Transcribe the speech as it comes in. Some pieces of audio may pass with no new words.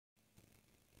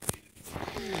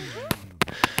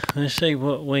Let's see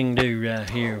what we can do right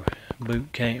here.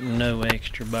 Boot camp and no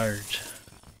extra birds.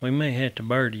 We may have to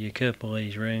birdie a couple of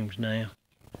these rooms now.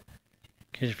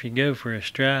 Cause if you go for a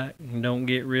strike and don't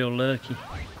get real lucky,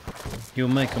 you'll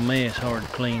make a mess hard to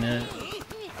clean up.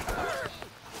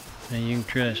 And you can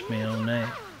trust me on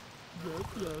that.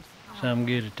 So I'm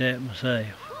good at that myself.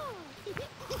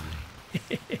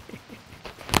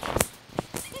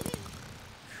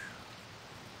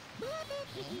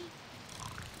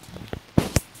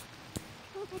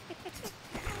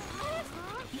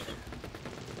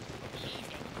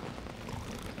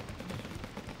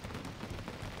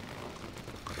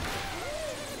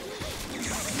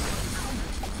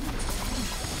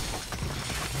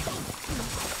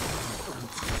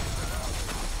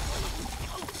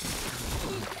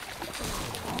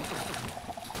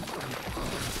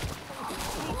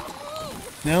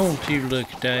 Now I want you to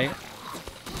look at that.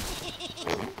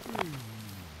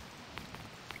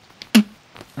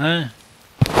 Huh?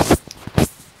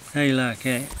 How you like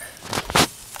that?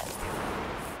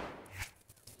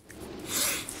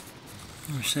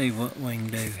 Let's see what we can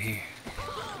do here.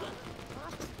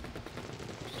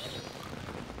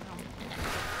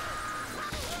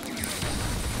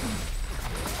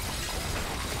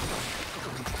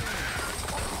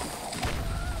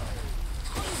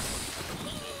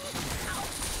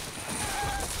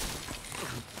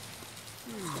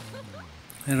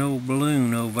 That old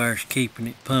balloon over there's keeping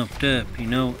it pumped up, you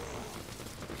know.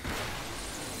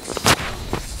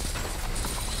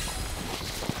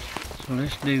 So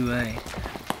let's do that.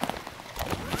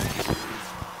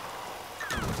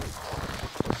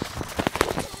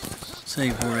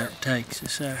 See where that takes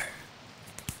us there.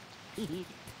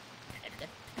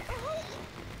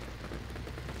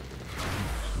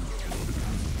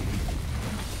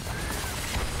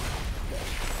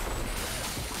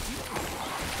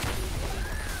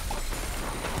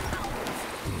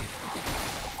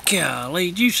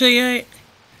 Golly, did you see that?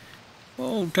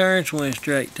 Old Terrence went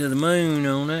straight to the moon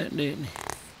on that, didn't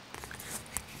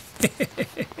he?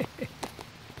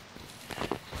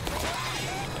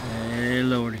 Hey,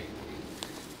 Lordy.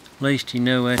 At least you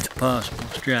know that's a possible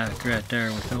strike right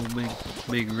there with old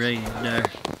big red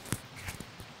there.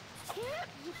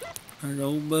 There's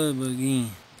old Bubba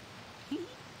again.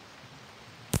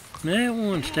 That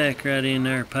one stack right in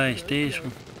there past this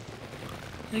one.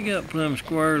 They got plumb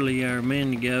squirrely there a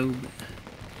minute ago, but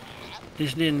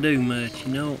this didn't do much,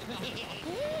 you know.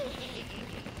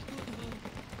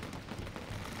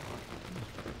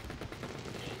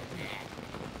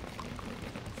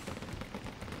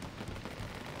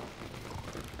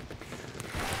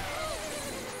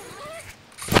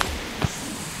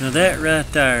 Now that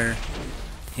right there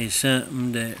is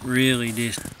something that really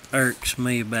just irks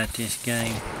me about this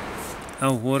game.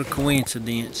 Oh, what a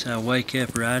coincidence. I wake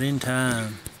up right in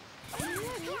time.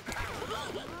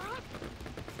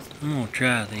 I'm gonna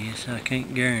try this. I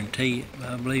can't guarantee it, but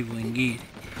I believe we can get it.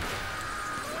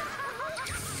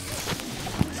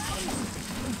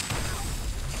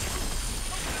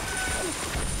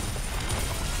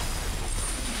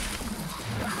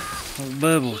 Old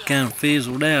Bubba kind of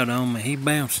fizzled out on me. He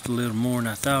bounced a little more than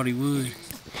I thought he would.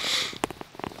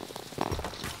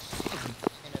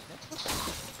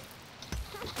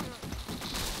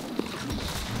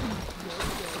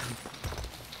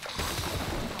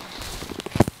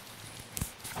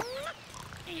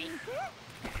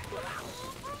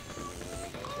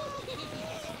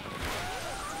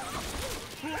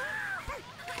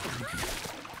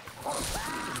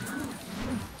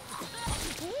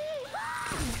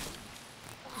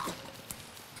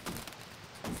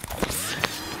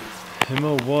 Them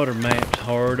old water maps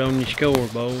hard on your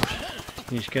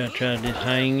scoreboards. You just gotta try to just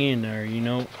hang in there, you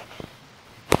know.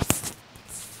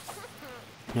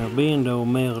 Now bend old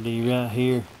Melody right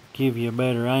here, give you a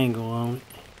better angle on it.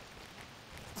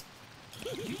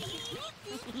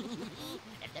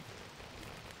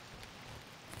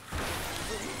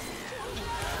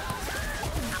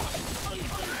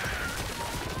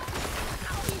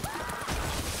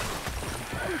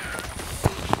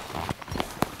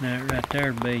 That right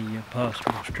there would be a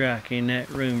possible strike in that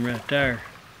room right there.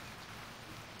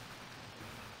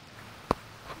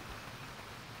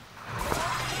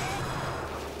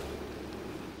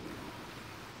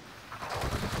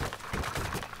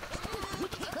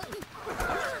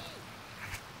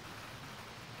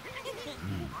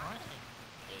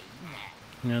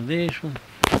 Now this one,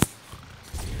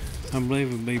 I believe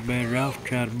it'd be better off to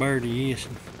try to birdie this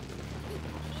one.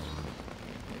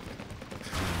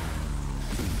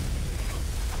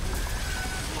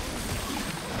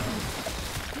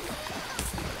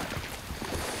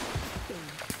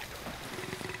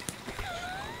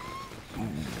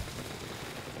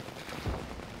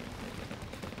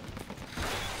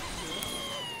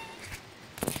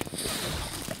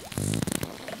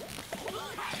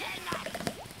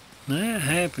 That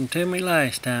happened to me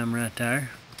last time right there.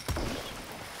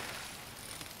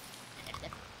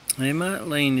 They might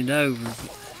lean it over,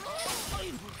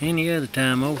 but any other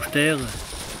time, old Stella,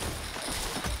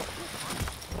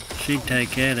 she'd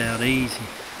take that out easy.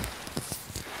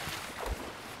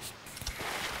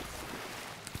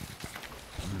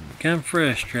 Kind of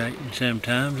frustrating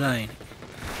sometimes, ain't it?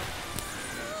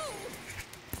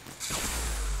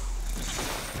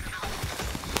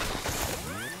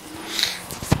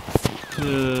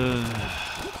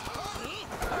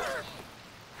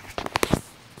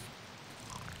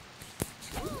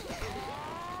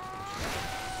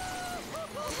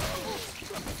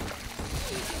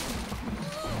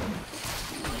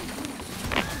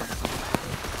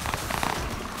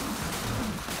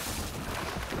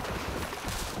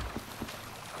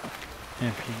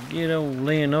 If you get old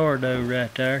Leonardo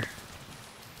right there,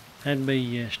 that'd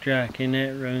be a strike in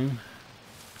that room.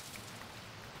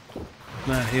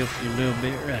 Might help you a little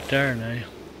bit right there now.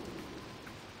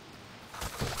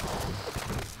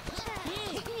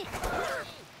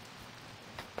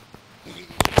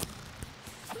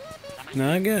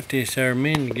 Now I got this there a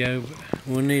minute ago, but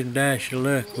we'll need a dash of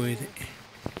luck with it.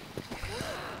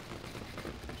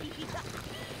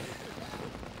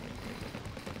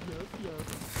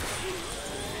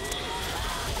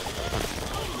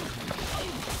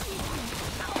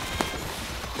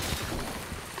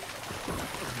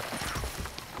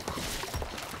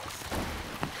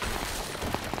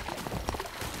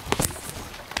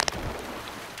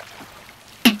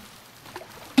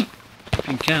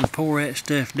 You kind of pour that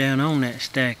stuff down on that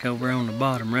stack over on the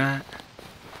bottom right,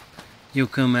 you'll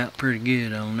come out pretty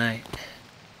good on that.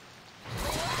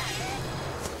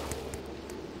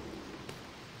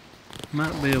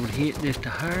 Might be able to hit just a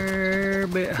hair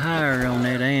bit higher on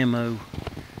that ammo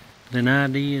than I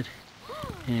did,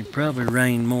 and it probably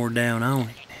rained more down on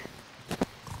it.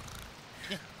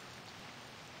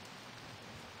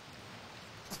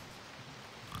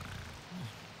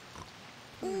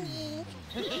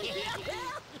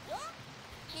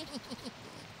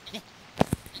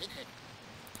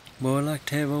 Boy, I'd like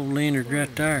to have old Leonard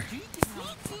right there.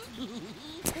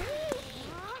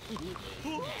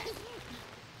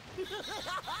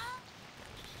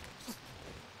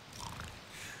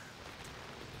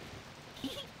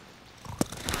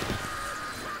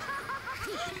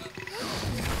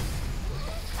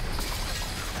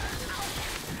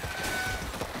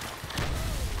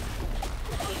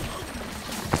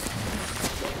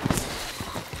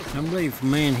 I believe if a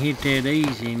man hit that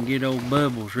easy and get old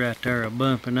Bubbles right there a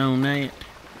bumping on that,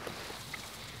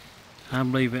 I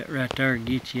believe that right there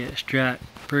gets you that strike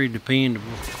pretty dependable.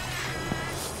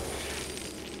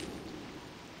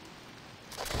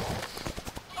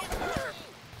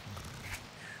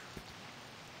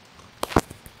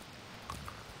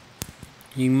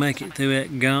 You can make it through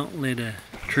that gauntlet of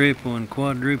triple and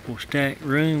quadruple stacked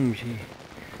rooms.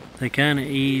 They kind of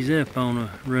ease up on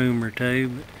a room or two,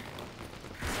 but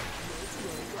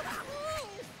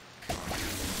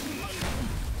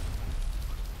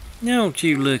don't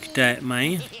you look at that,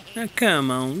 man. Now come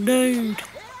on, dude.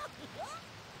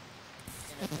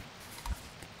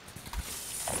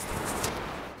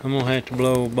 I'm gonna have to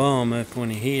blow a bomb up when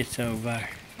he hits over there.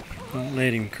 Don't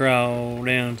let him crawl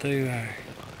down through there.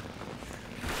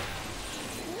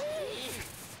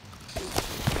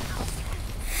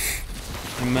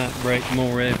 You might break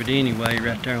more of it anyway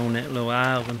right there on that little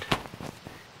island.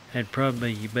 That'd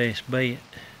probably be your best bet.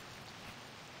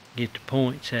 Get the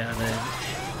points out of it.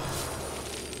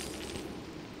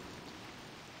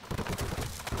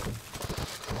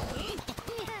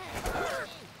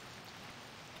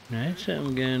 Now that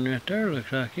something gun right there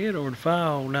looks like it ought to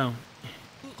fall, don't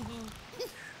it?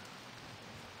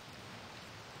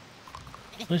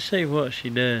 Let's see what she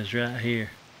does right here.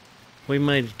 We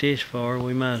made it this far,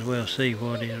 we might as well see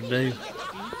what it'll do.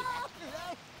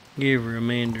 Give her a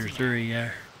minute or three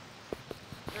there.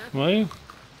 Well,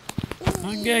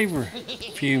 I gave her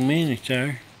a few minutes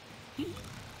there.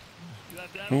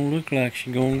 Don't look like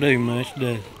she's gonna do much,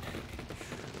 does it?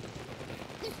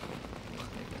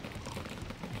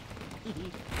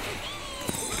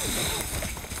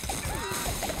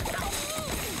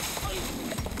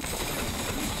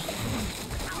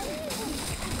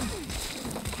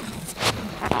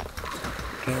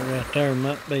 That right there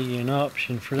might be an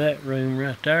option for that room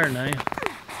right there now.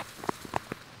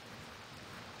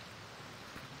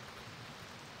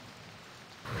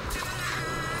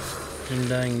 Them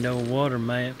dang old water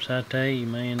maps, I tell you,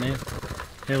 man,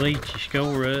 they'll eat your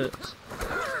score up.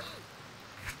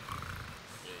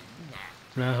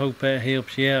 And I hope that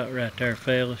helps you out right there,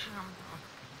 fellas.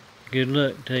 Good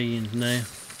luck to you now.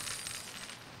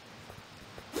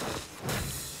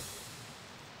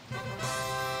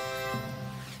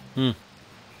 Hmm.